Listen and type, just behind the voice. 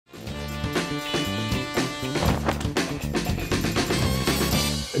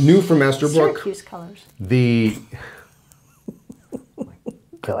New from Esterbrook. Syracuse colors. The Go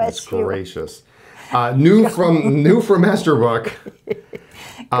goodness gracious. New from Esterbrook.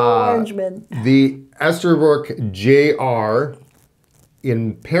 Orangeman. The Esterbrook JR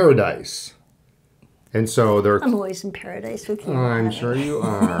in Paradise. And so they're... I'm always in paradise with you. I'm sure you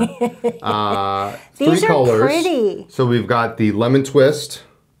are. These three are colors. pretty. So we've got the Lemon Twist,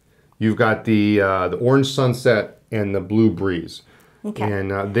 you've got the Orange Sunset, and the Blue Breeze. Okay.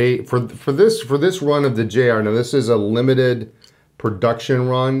 And they for this run of the JR. Now this is a limited production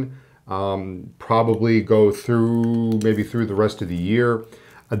run. Probably go through maybe through the rest of the year.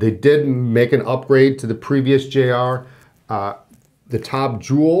 They did make an upgrade to the previous JR. The top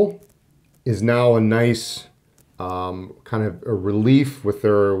jewel is now a nice kind of a relief with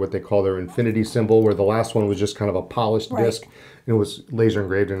their what they call their infinity symbol, where the last one was just kind of a polished disc and it was laser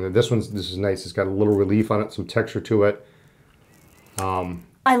engraved. And this is nice. It's got a little relief on it, some texture to it.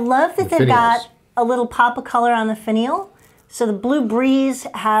 I love that they've got a little pop of color on the finial. So the Blue Breeze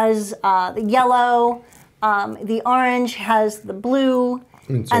has the yellow, the orange has the blue,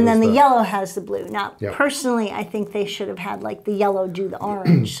 and then the yellow has the blue. Now, personally, I think they should have had like the yellow do the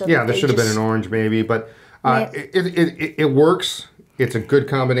orange. So yeah, there should have been an orange maybe, but it works. It's a good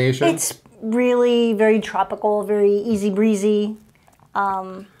combination. It's really very tropical, very easy breezy.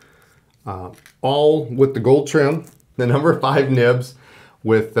 All with the gold trim, the number 5 nibs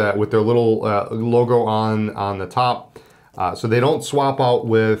with their little logo on the top. So they don't swap out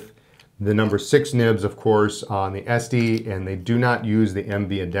with the number 6 nibs, of course, on the SD, and they do not use the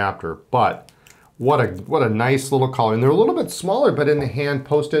MV adapter. But what a nice little color. And they're a little bit smaller, but in the hand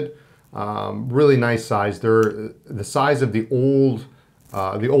posted, really nice size. They're the size of the old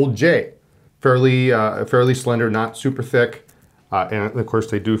J, fairly slender, not super thick, and of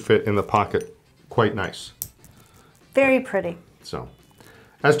course they do fit in the pocket quite nice. Very pretty. So,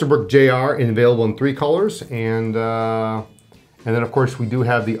 Esterbrook JR available in 3 colors, and then of course we do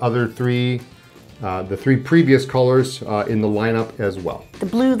have the other 3, the 3 previous colors in the lineup as well. The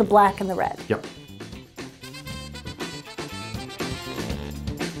blue, the black, and the red. Yep.